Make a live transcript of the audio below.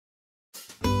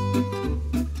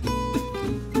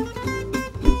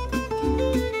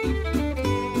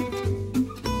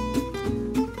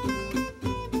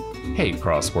Hey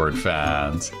crossword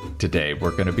fans! Today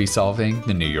we're going to be solving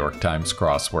the New York Times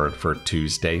crossword for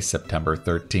Tuesday, September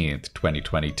 13th,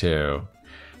 2022.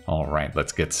 Alright,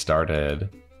 let's get started.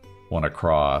 One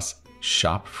across,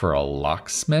 shop for a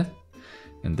locksmith?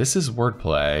 And this is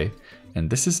wordplay,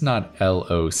 and this is not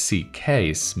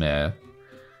L-O-C-K Smith.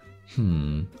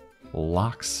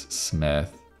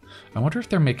 Locksmith. I wonder if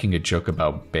they're making a joke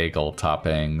about bagel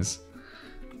toppings.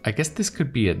 I guess this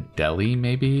could be a deli,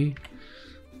 maybe?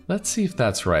 Let's see if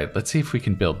that's right. Let's see if we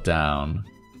can build down.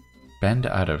 Bend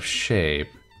out of shape.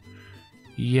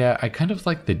 Yeah, I kind of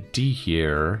like the D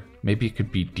here. Maybe it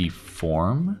could be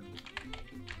deform?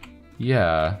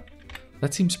 Yeah,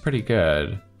 that seems pretty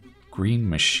good. Green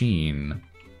machine.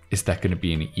 Is that going to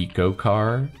be an eco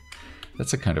car?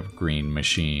 That's a kind of green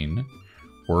machine.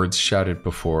 Words shouted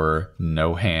before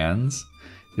no hands.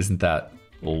 Isn't that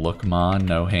look ma,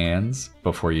 no hands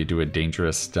before you do a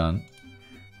dangerous stunt?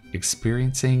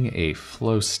 Experiencing a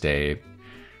flow state.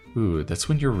 Ooh, that's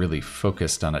when you're really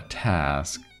focused on a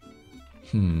task.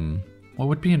 What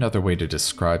would be another way to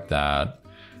describe that?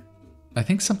 I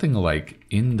think something like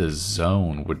in the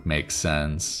zone would make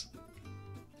sense.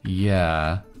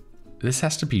 Yeah, this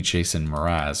has to be Jason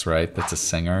Mraz, right? That's a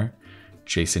singer.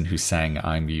 Jason who sang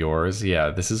I'm Yours. Yeah,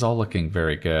 this is all looking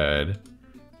very good.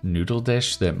 Noodle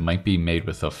dish that might be made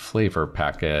with a flavor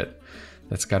packet.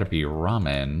 That's got to be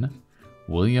ramen.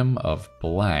 William of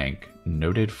Blank,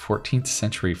 noted 14th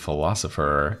century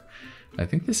philosopher. I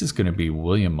think this is going to be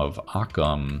William of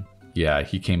Ockham. Yeah,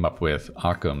 he came up with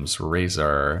Occam's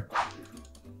razor.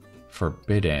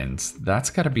 Forbiddens. That's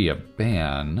got to be a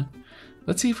ban.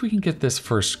 Let's see if we can get this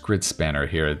first grid spanner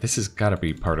here. This has got to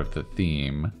be part of the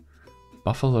theme.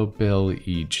 Buffalo Bill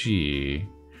E.G.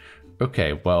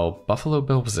 Okay, well, Buffalo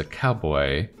Bill was a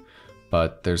cowboy,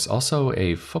 but there's also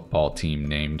a football team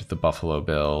named the Buffalo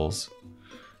Bills.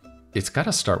 It's got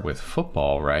to start with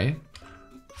football, right?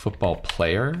 Football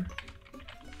player?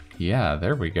 Yeah,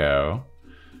 there we go.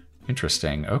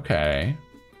 Interesting, okay.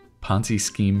 Ponzi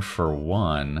scheme for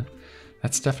one.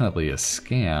 That's definitely a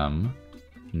scam.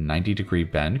 90-degree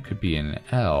bend could be an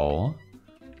L.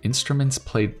 Instruments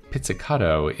played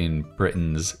pizzicato in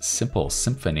Britain's Simple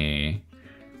Symphony.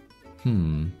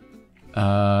 I'm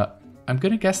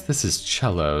gonna guess this is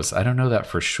cellos. I don't know that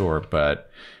for sure, but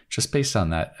just based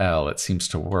on that L, it seems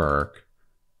to work.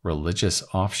 Religious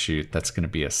offshoot, that's gonna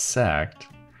be a sect.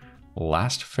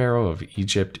 Last pharaoh of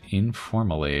Egypt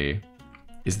informally.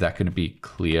 Is that gonna be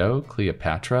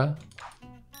Cleopatra?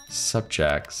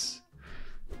 Subjects.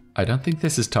 I don't think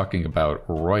this is talking about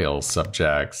royal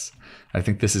subjects. I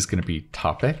think this is gonna be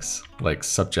topics, like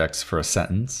subjects for a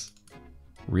sentence.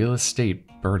 Real estate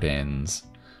burdens.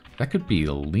 That could be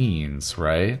liens,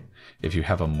 right? If you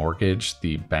have a mortgage,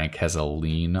 the bank has a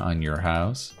lien on your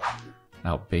house.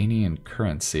 Albanian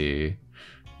currency.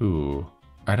 Ooh,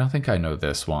 I don't think I know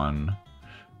this one.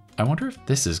 I wonder if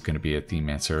this is going to be a theme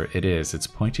answer. It is. It's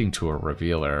pointing to a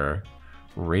revealer.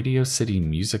 Radio City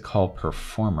Music Hall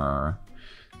performer.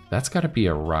 That's got to be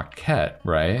a rockette,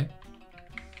 right?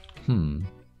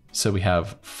 So we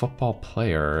have football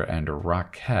player and a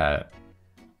rockette.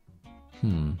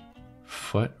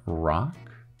 Foot rock?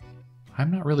 I'm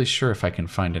not really sure if I can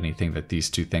find anything that these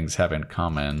two things have in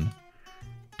common.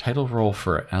 Title role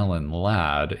for Alan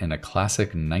Ladd in a classic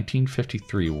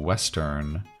 1953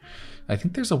 Western. I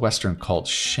think there's a Western called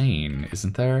Shane,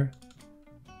 isn't there?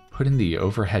 Put in the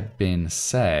overhead bin,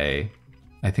 say.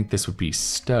 I think this would be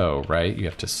stow, right? You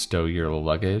have to stow your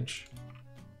luggage.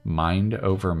 Mind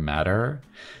over matter?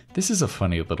 This is a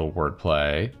funny little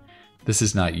wordplay. This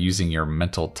is not using your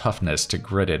mental toughness to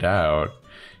grit it out.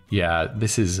 Yeah,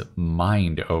 this is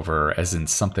mind over, as in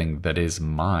something that is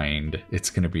mind. It's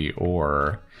going to be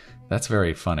or. That's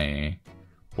very funny.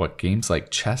 What games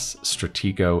like chess,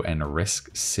 Stratego, and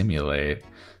Risk simulate?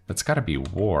 That's got to be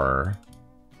war.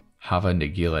 Hava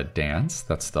Nagila Dance?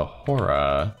 That's the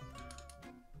Hora.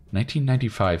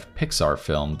 1995 Pixar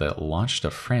film that launched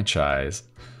a franchise.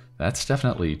 That's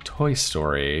definitely Toy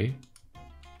Story.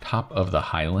 Top of the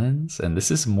Highlands, and this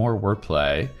is more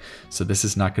wordplay, so this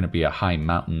is not going to be a high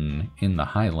mountain in the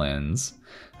Highlands.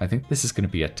 I think this is going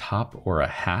to be a top or a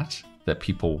hat that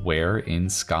people wear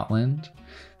in Scotland.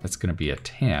 That's going to be a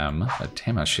tam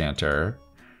o' shanter.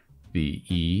 The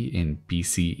E in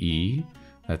BCE,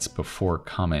 that's before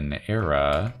Common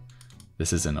Era.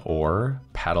 This is an or,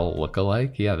 paddle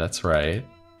lookalike, yeah, that's right.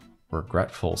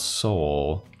 Regretful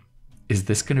soul. Is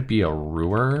this going to be a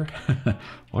ruer?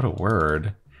 What a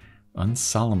word.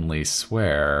 Unsolemnly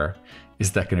swear.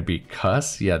 Is that going to be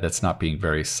cuss? Yeah, that's not being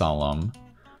very solemn.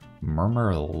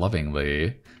 Murmur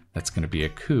lovingly. That's going to be a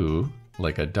coo,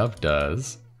 like a dove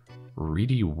does.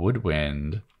 Reedy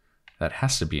woodwind. That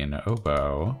has to be an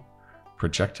oboe.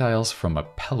 Projectiles from a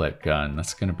pellet gun.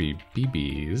 That's going to be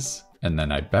BBs. And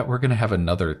then I bet we're going to have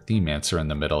another theme answer in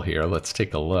the middle here. Let's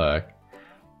take a look.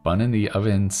 Bun in the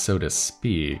oven, so to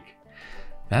speak.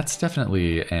 That's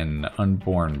definitely an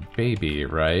unborn baby,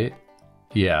 right?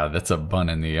 Yeah, that's a bun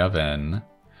in the oven.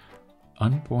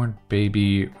 Unborn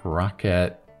baby,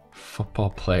 rocket, football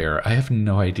player. I have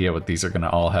no idea what these are going to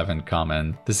all have in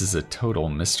common. This is a total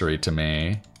mystery to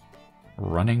me.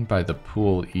 Running by the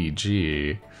pool,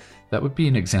 e.g. That would be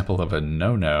an example of a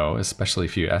no-no, especially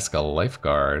if you ask a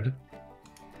lifeguard.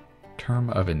 Term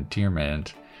of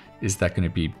endearment. Is that going to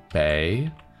be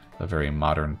Bay? A very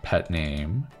modern pet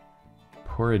name.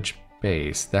 Porridge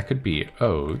base. That could be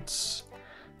oats.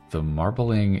 The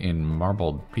marbling in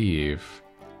marbled beef.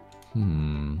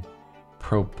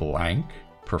 Pro blank?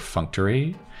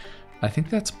 Perfunctory? I think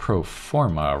that's pro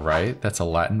forma, right? That's a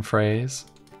Latin phrase.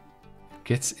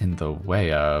 Gets in the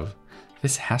way of.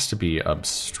 This has to be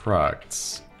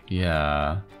obstructs.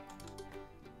 Yeah.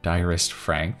 Diarist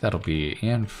Frank, that'll be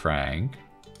Anne Frank.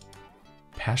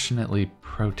 Passionately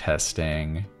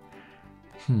protesting.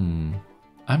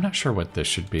 I'm not sure what this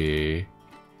should be.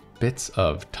 Bits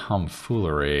of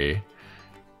tomfoolery.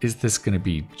 Is this going to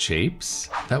be japes?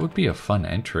 That would be a fun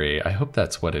entry. I hope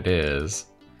that's what it is.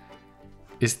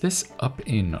 Is this up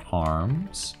in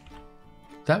arms?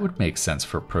 That would make sense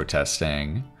for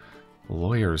protesting.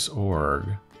 Lawyers Org.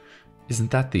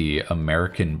 Isn't that the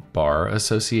American Bar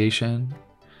Association?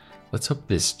 Let's hope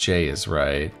this J is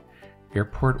right.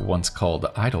 Airport once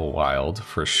called Idlewild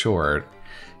for short.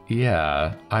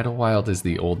 Yeah, Idlewild is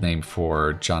the old name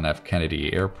for John F.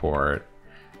 Kennedy Airport.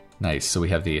 Nice, so we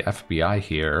have the FBI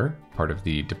here, part of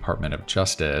the Department of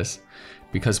Justice.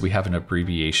 Because we have an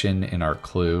abbreviation in our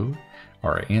clue,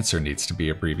 our answer needs to be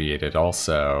abbreviated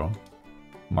also.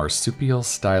 Marsupial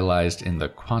stylized in the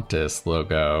Qantas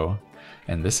logo.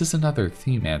 And this is another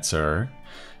theme answer.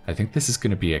 I think this is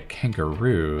going to be a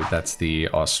kangaroo. That's the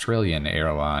Australian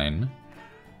airline.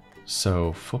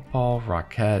 So football,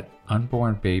 rocket,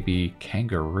 unborn baby,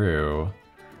 kangaroo.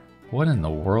 What in the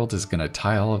world is going to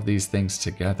tie all of these things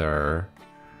together?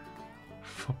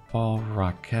 Football,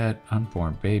 rocket,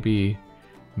 unborn baby.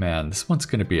 Man, this one's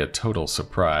going to be a total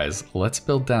surprise. Let's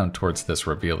build down towards this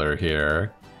revealer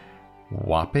here.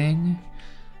 Whopping?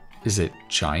 Is it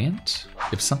giant?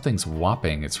 If something's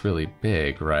whopping, it's really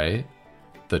big, right?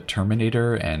 The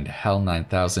Terminator and HAL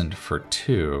 9000 for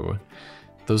 2.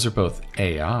 Those are both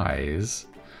AIs.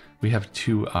 We have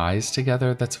 2 eyes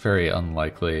together? That's very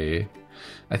unlikely.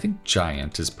 I think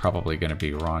giant is probably going to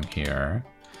be wrong here.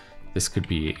 This could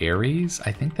be Aries.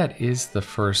 I think that is the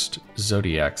first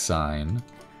zodiac sign.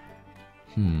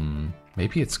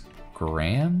 Maybe it's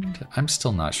grand? I'm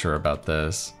still not sure about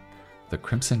this. The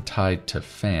Crimson Tide to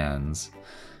fans.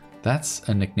 That's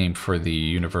a nickname for the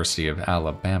University of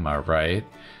Alabama, right?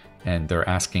 And they're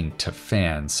asking to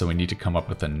fans, so we need to come up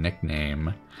with a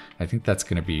nickname. I think that's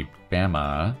going to be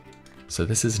Bama. So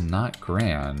this is not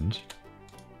grand.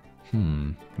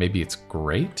 Maybe it's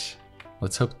great?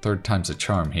 Let's hope third time's a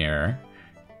charm here.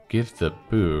 Give the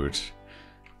boot.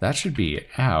 That should be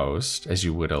oust, as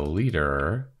you would a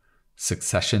leader.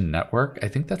 Succession Network? I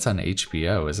think that's on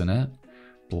HBO, isn't it?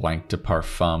 Blanc de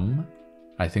parfum.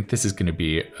 I think this is going to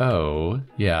be eau.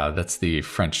 Yeah, that's the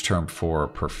French term for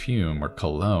perfume or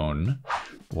cologne.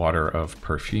 Water of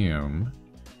perfume.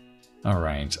 All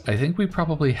right, I think we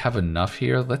probably have enough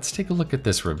here. Let's take a look at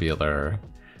this revealer.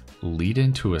 Lead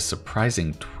into a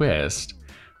surprising twist,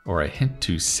 or a hint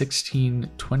to 16,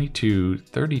 22,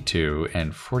 32,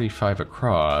 and 45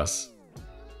 across.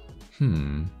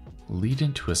 Lead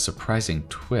into a surprising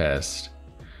twist.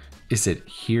 Is it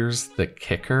here's the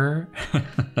kicker?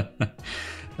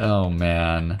 Oh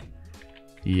man.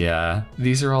 Yeah,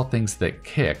 these are all things that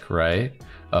kick, right?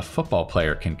 A football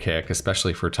player can kick,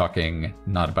 especially if we're talking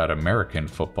not about American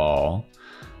football.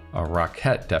 A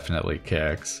rocket definitely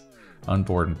kicks.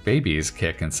 Unborn babies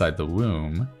kick inside the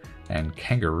womb. And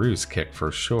kangaroos kick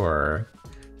for sure.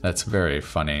 That's very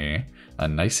funny. A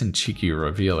nice and cheeky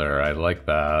revealer, I like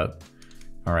that.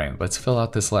 Alright, let's fill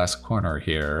out this last corner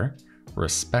here.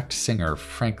 Respect singer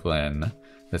Franklin.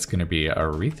 That's going to be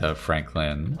Aretha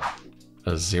Franklin.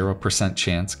 A 0%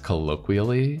 chance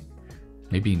colloquially?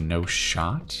 Maybe no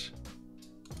shot?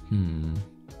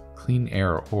 Clean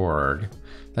Air Org.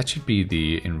 That should be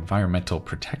the Environmental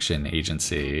Protection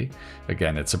Agency.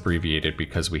 Again, it's abbreviated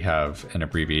because we have an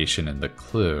abbreviation in the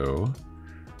clue.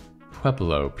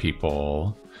 Pueblo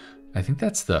people. I think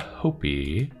that's the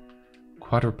Hopi.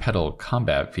 Quadrupedal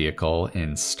combat vehicle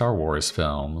in Star Wars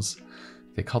films.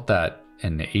 They called that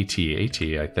an AT-AT,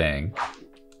 I think.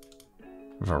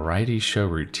 Variety show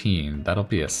routine. That'll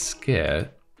be a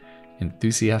skit.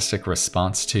 Enthusiastic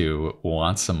response to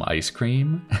want some ice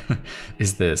cream?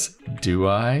 Is this do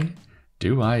I?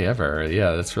 Do I ever?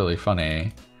 Yeah, that's really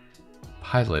funny.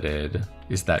 Piloted.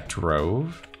 Is that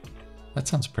drove? That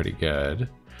sounds pretty good.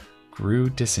 Grew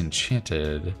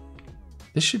disenchanted.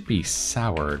 This should be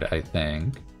soured, I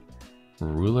think.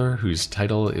 Ruler whose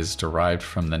title is derived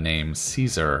from the name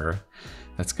Caesar.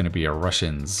 That's going to be a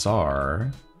Russian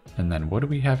czar. And then what do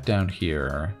we have down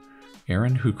here?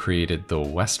 Aaron, who created the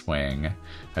West Wing.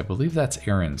 I believe that's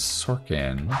Aaron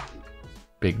Sorkin.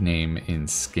 Big name in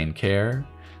skincare.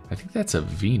 I think that's a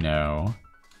Vino.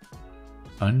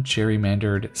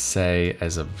 Ungerrymandered, say,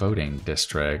 as a voting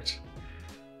district.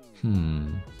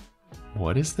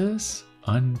 What is this?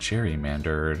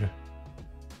 Ungerrymandered.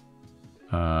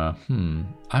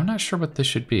 I'm not sure what this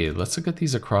should be. Let's look at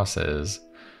these acrosses.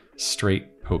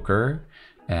 Straight poker.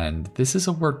 And this is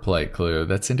a wordplay clue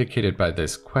that's indicated by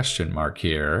this question mark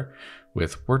here.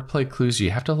 With wordplay clues,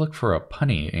 you have to look for a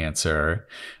punny answer.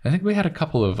 I think we had a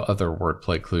couple of other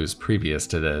wordplay clues previous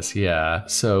to this, yeah.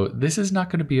 So this is not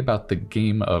going to be about the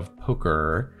game of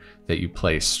poker that you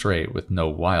play straight with no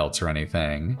wilds or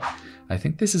anything. I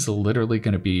think this is literally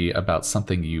going to be about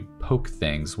something you poke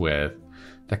things with.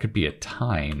 That could be a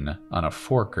tine on a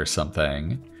fork or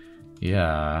something.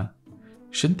 Yeah.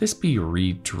 Shouldn't this be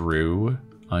redrew?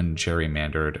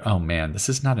 Ungerrymandered. Oh man, this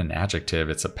is not an adjective,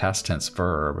 it's a past tense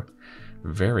verb.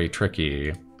 Very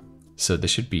tricky. So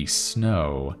this should be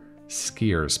snow.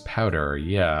 Skier's powder,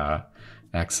 yeah.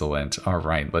 Excellent. All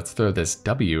right, let's throw this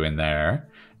W in there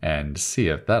and see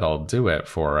if that'll do it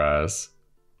for us.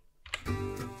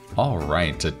 All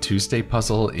right, a Tuesday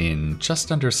puzzle in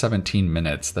just under 17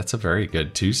 minutes. That's a very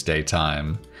good Tuesday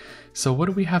time. So what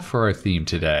do we have for our theme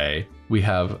today? We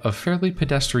have a fairly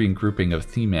pedestrian grouping of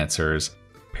theme answers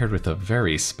paired with a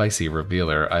very spicy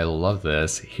revealer. I love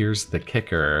this. Here's the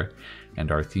kicker.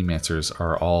 And our theme answers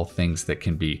are all things that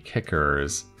can be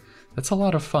kickers. That's a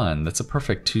lot of fun. That's a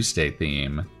perfect Tuesday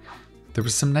theme. There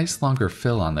was some nice longer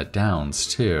fill on the downs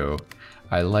too.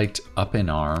 I liked Up in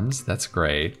Arms. That's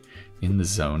great. In the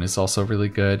Zone is also really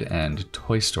good. And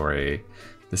Toy Story.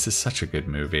 This is such a good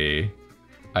movie.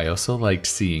 I also liked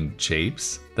seeing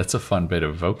Japes. That's a fun bit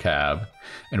of vocab.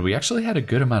 And we actually had a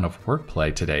good amount of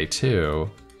wordplay today too.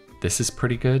 This is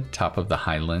pretty good. Top of the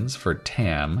Highlands for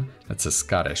Tam. That's a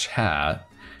Scottish hat.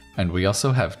 And we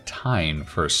also have Tine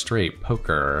for straight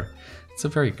poker. It's a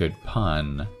very good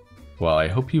pun. Well, I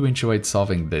hope you enjoyed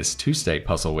solving this Tuesday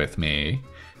puzzle with me.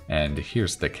 And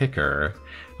here's the kicker.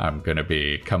 I'm gonna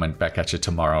be coming back at you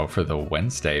tomorrow for the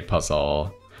Wednesday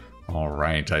puzzle.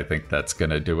 Alright, I think that's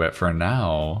gonna do it for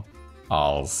now.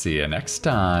 I'll see you next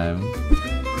time.